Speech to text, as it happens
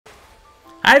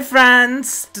Hi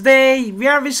friends! Today we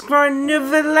are exploring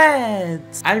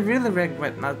Neuvillette! I really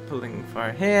regret not pulling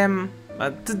for him,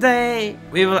 but today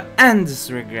we will end this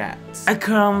regret.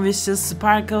 Archon wishes,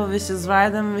 Sparkle wishes,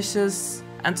 Raiden wishes,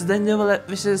 and today Neuvillette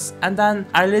wishes, and then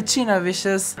Arlecchino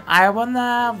wishes. I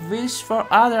wanna wish for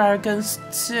other archons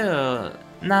too.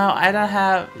 Now I don't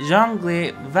have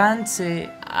Zhongli, Venti,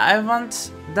 I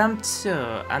want them too,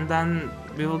 and then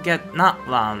we will get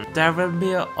natlan. There will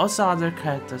be also other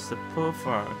characters to pull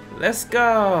for. Let's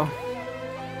go!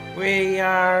 We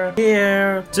are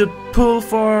here to pull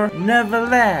for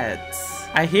Neuvillette.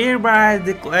 I hereby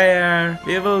declare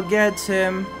we will get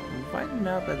him. Why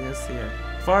nobody is here?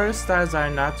 4 stars are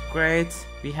not great.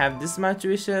 We have this much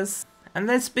wishes. And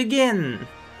let's begin!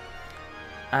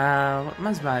 What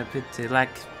must my pity?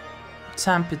 Like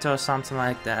 10 pity or something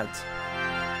like that.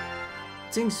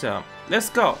 Think so. Let's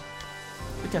go!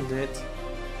 We can do it.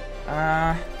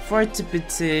 40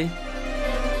 PT.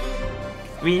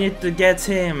 We need to get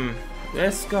him.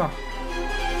 Let's go.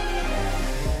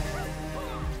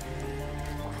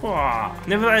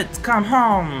 Neuvillette, come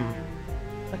home.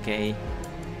 Okay.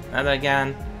 Another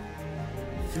again.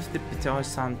 50 PT or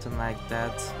something like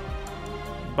that.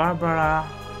 Barbara.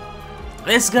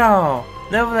 Let's go.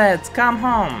 Neuvillette, come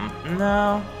home.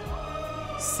 No.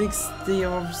 60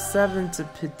 or 70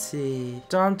 pity.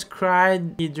 Don't cry,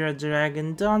 Hydra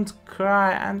Dragon. Don't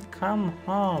cry and come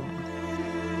home.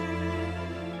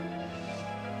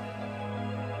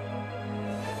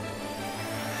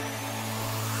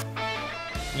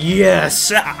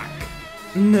 Yes!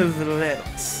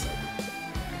 Neuvillette.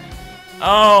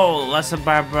 Oh, lots of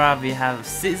Barbara. We have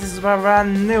 6 Barbara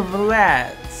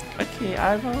Neuvillette. Okay,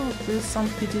 I will do some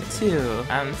pity too.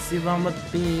 And C1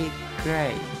 would be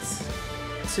great.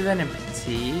 20 PT,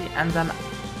 and then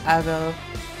I will.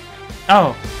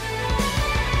 Oh!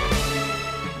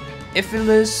 If we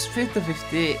lose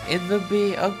 50-50, it will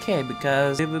be okay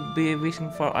because we will be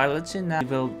wishing for Arlecchino. We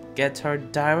will get her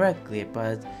directly,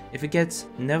 but if we get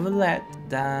Neuvillette,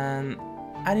 then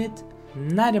I need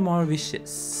 90 more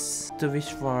wishes to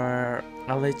wish for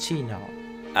Arlecchino.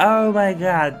 Oh my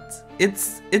god,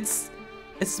 it's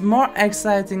more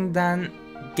exciting than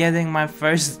getting my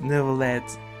first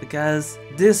Neuvillette. Because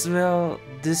this will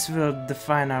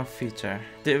define our future.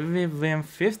 Did we win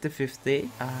 50-50? Did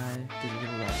we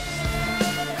lose?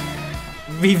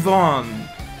 We won!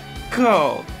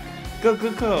 Cool!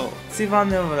 Cool! C1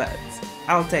 Neuvillette.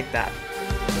 I'll take that.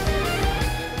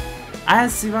 I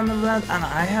have C1 Neuvillette and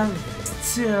I have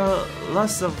still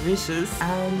lots of wishes.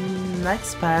 And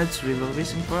next patch we will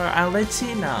wishing for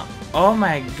Arlecchino. Oh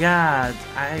my god,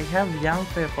 I have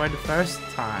Yangfei for the first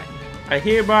time. I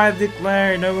hereby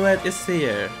declare Neuvillette is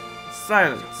here.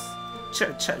 Silence.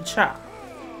 Cha.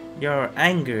 You're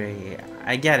angry.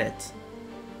 I get it.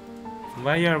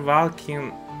 While you're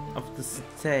walking off the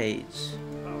stage,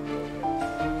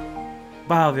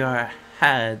 bow your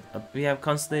head up. We have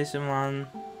Constellation 1,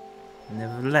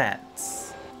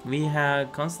 Neuvillette. We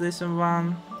have Constellation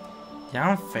 1,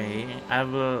 Yangfei. I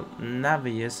will never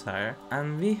use her.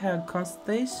 And we have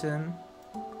Constellation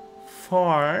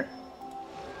 4.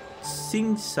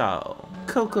 Think so.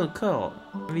 Cool.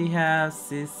 We have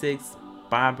C6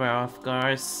 Barbara, of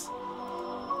course.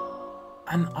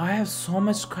 And I have so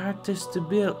much characters to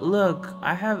build. Look,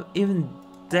 I have even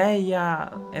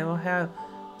Deya. I will have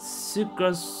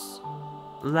Sucrose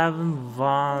level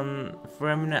 1,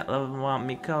 Feminine level 1,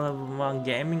 Mika level 1,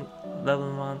 Gaming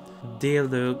level 1,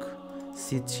 Diluc,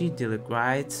 C3 Diluc,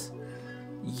 right?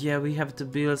 Yeah, we have to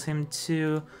build him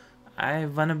too. I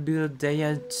wanna build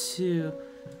Deya too.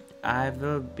 I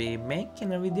will be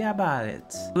making a video about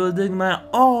it. Building my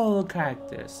all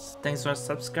characters. Thanks for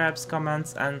subscribes,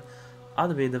 comments, and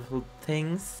other beautiful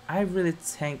things. I really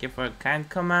thank you for kind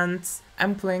comments.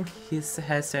 I'm playing his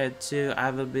headset too.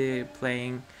 I will be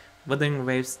playing Wuthering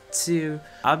Waves too.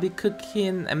 I'll be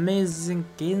cooking amazing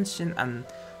Genshin and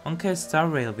Honkai Star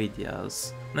Rail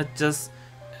videos. Not just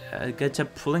gacha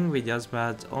pulling videos,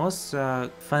 but also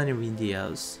funny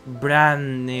videos.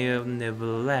 Brand new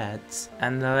Neuvillette,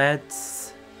 and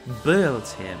let's build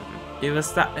him. We will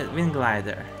start with Wind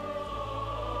Glider.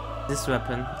 This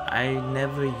weapon, I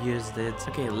never used it.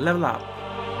 Okay, level up.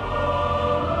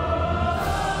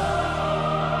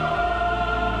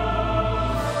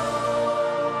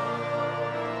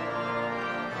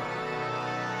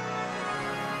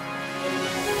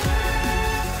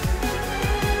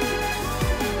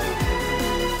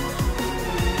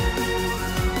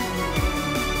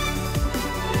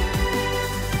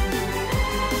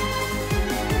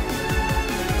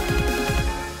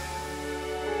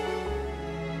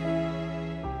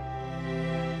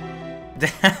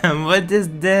 Damn, what is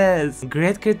this?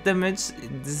 Great crit damage.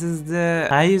 This is the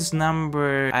highest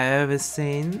number I ever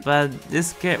seen. But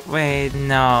this crit, wait,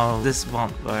 no, this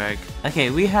won't work. Okay,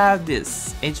 we have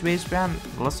this HP span,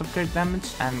 lots of crit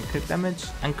damage and crit damage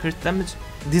and crit damage.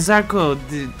 These are cool.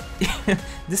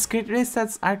 These crit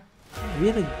resets are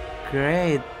really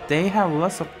great. They have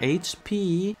lots of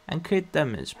HP and crit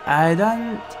damage. I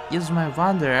don't use my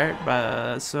Wanderer,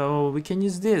 but so we can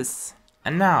use this.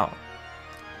 And now,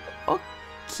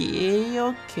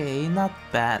 okay, not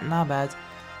bad.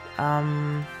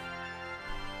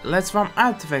 Let's farm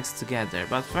artifacts together.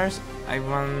 But first, I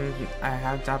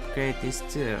have to upgrade these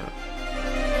too.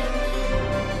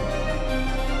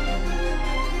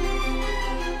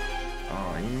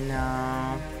 Oh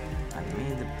no, I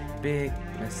made a big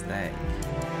mistake.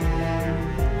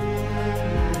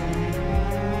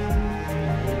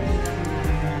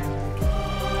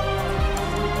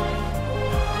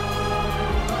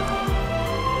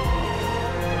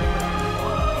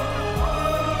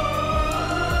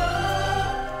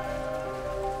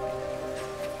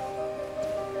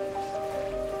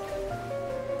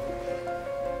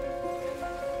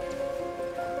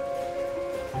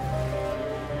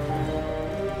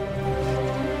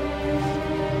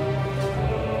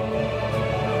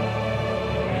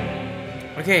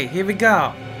 Okay, here we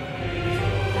go.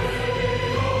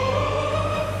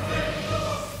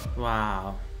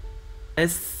 Wow.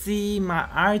 Let's see my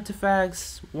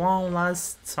artifacts one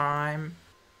last time.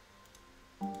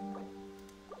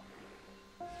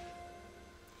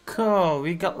 Cool,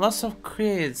 we got lots of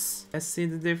crits. Let's see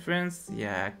the difference.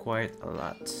 Yeah, quite a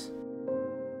lot.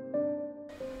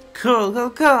 Cool.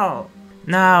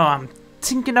 Now I'm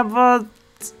thinking about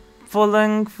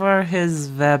pulling for his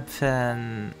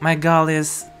weapon. My goal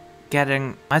is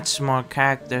getting much more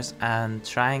characters and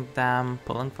trying them,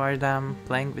 pulling for them,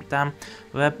 playing with them.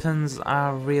 Weapons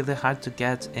are really hard to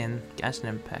get in Genshin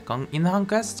Impact. In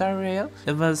Honkai Star Rail,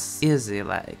 it was easy,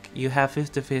 like you have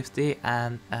 50-50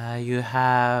 and you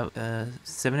have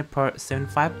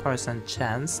 75%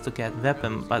 chance to get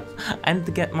weapon, but I need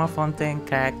to get more fontaine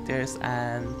characters,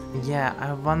 and yeah,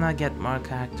 I wanna get more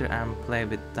character and play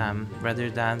with them rather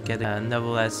than getting a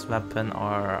Neuvillette's weapon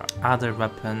or other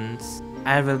weapons.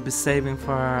 I will be saving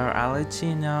for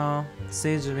Arlecchino,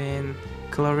 sigewinne,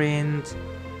 clorinde,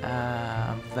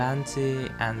 Venti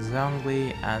and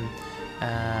Zhongli and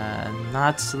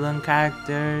natlan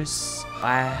characters.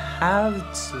 I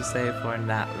have to save for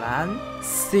natlan.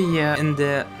 See you in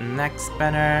the next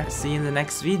banner. See you in the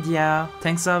next video.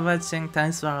 Thanks for watching.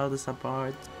 Thanks for all the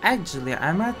support. Actually,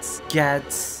 I might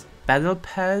get battle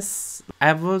pass.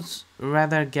 I would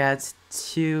rather get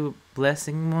 2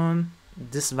 blessing moon.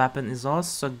 This weapon is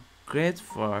also great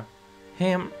for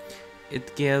him.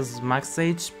 It gives max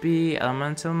HP,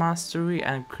 elemental mastery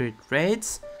and crit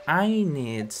rates. I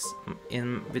need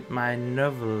with my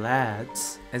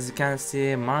Neuvillette. As you can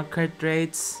see, more crit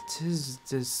rates.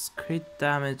 This crit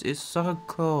damage is so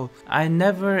cool. I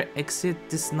never exceed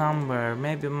this number.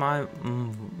 Maybe my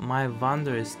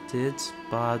Wanderers did,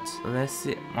 but let's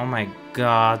see. Oh my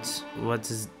god, what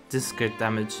is this crit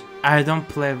damage? I don't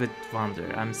play with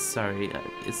Wander, I'm sorry.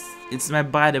 It's my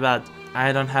body, but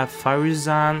I don't have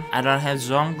Furkan, I don't have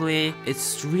Zhongli.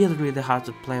 It's really hard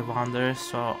to play Wander,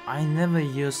 so I never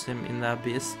use him in the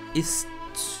Abyss. It's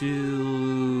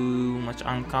too much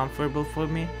uncomfortable for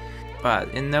me. But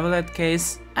in Neuvillette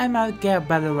case, I might get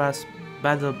battle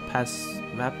pass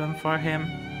weapon for him,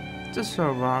 just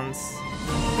for once.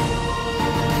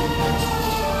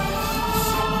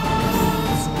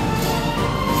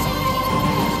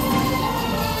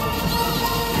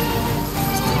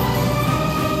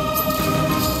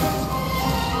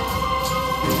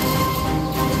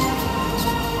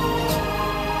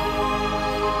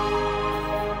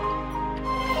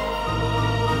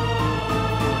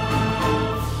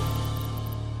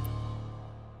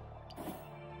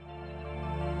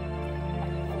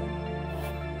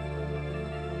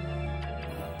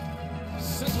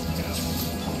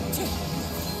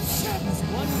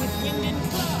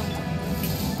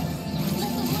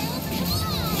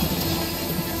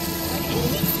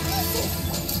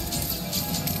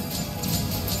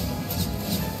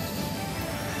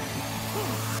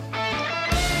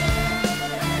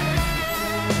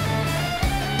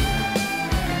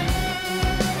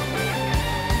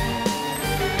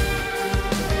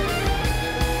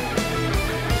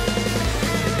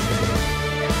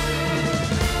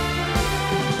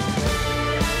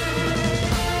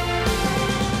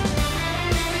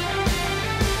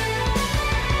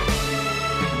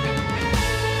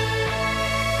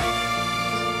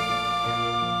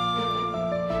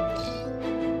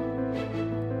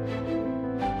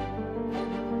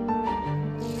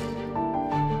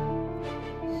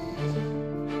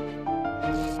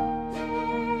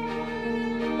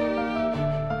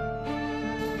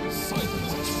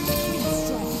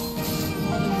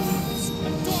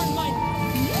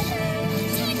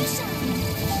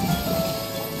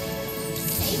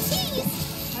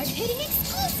 Cheese! Hard-hitting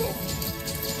exclusive!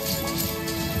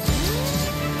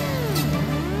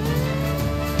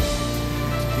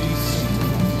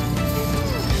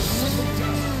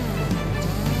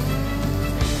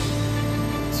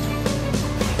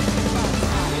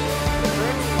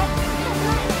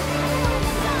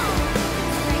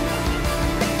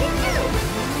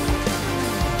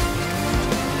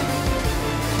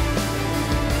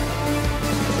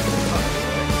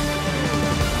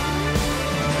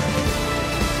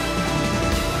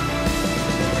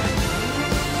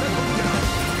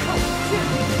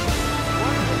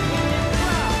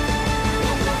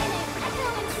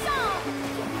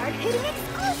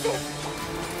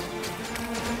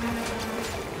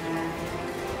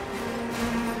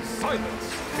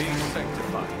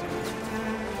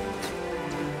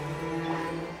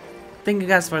 Thank you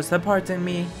guys for supporting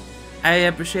me. I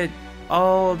appreciate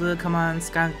all the comments,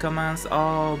 kind comments,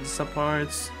 all the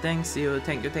supports. Thank you a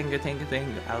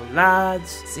lot.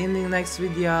 See you in the next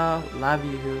video. Love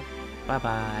you. Bye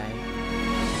bye.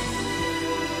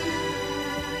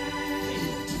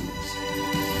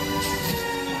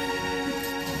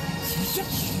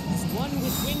 One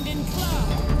with wind and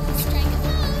cloud. Strike a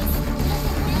pose!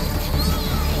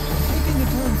 Let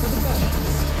the world collide!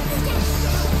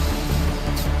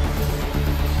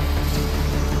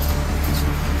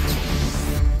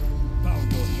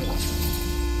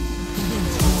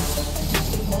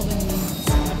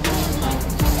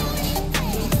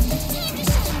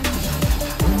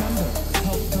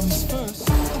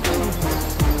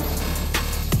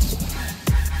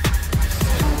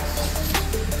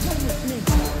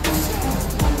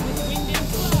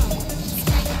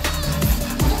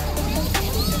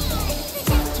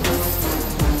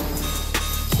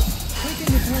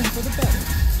 Taking a turn for the better.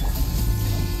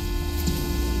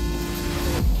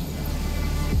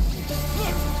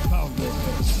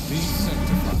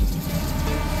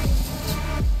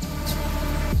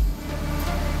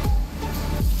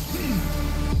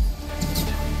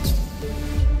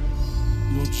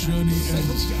 Journey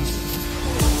ends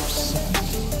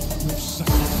with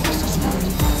sacrifices.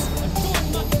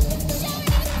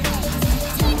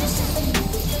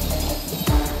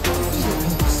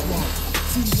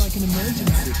 Seems like an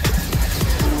emergency.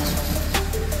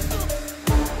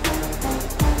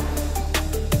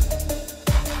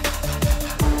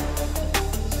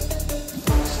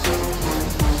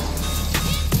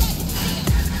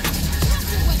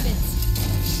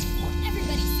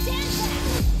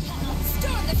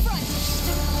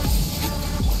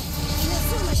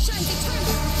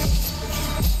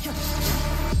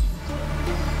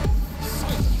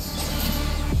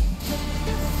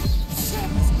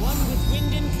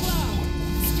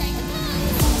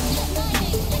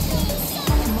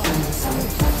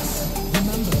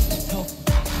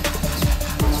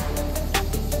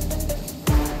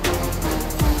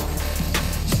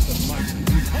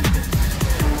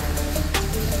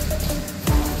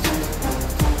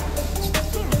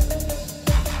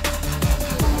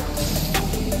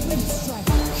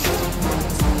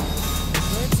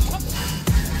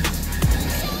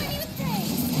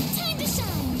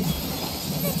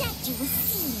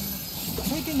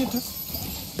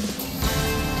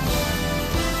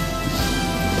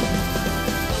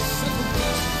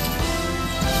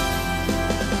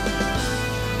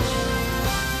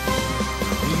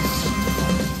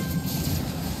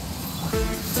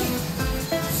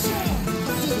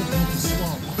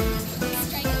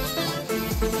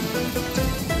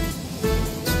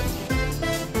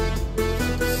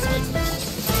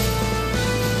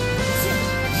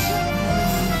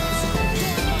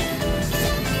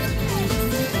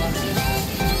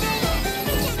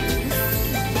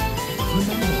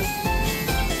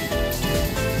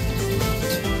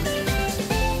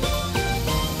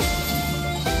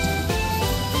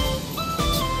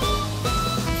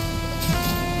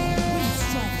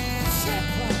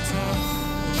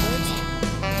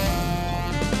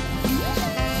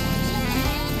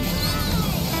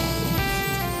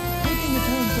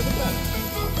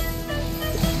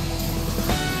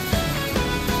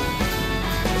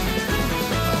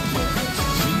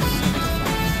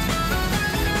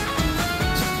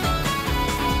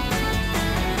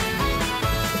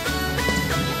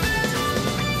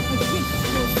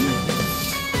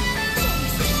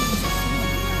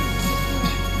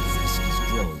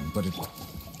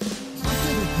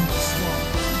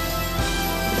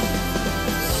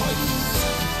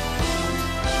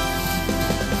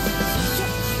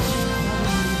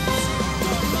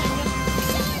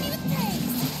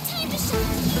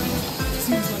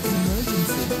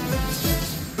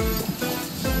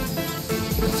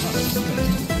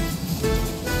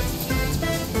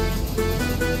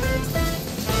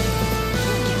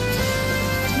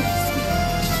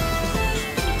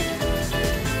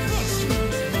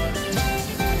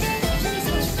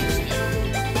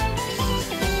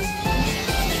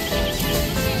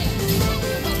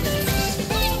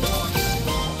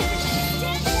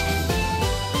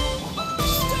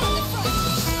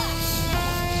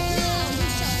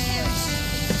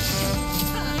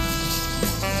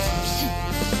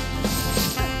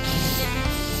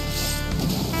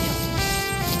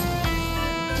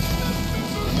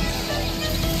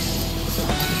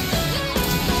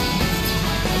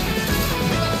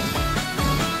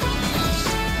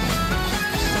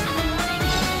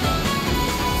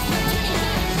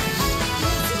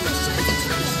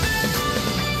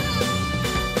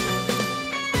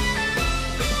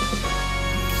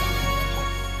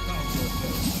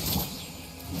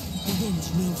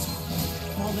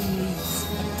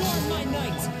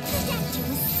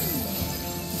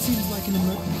 Seems like an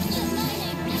emergency.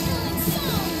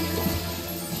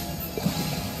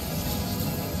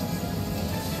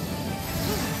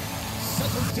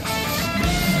 Settle down.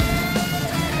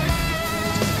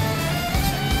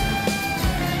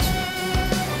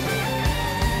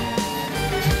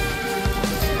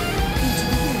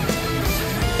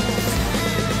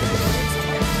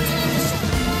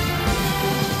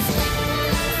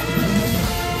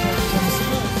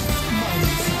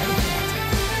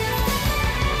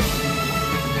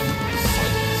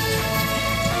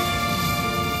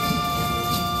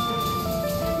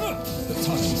 The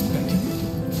touch is beckoning.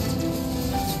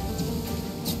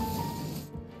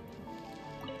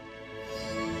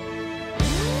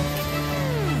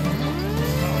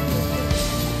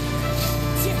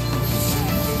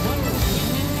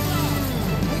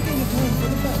 Making a turn for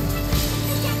the better.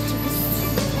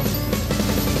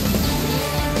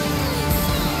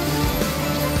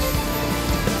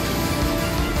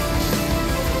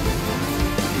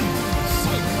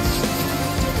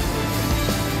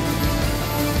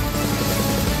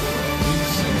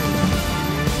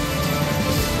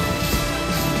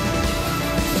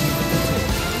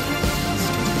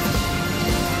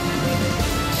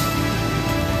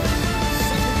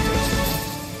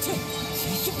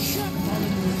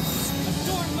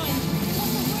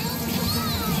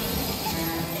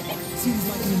 Seems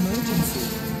like an emergency.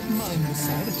 Mind the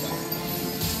side effect.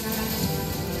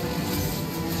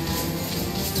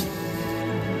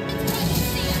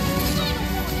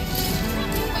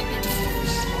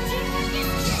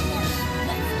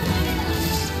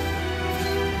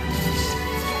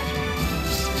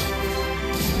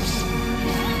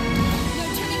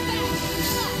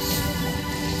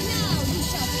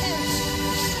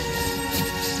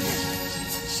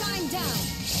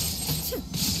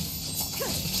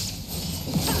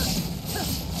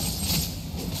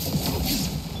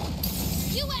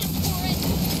 You asked for it!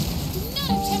 Do not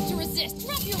attempt to resist!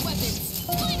 Drop your weapons!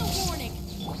 Final warning!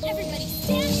 Everybody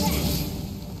stand back!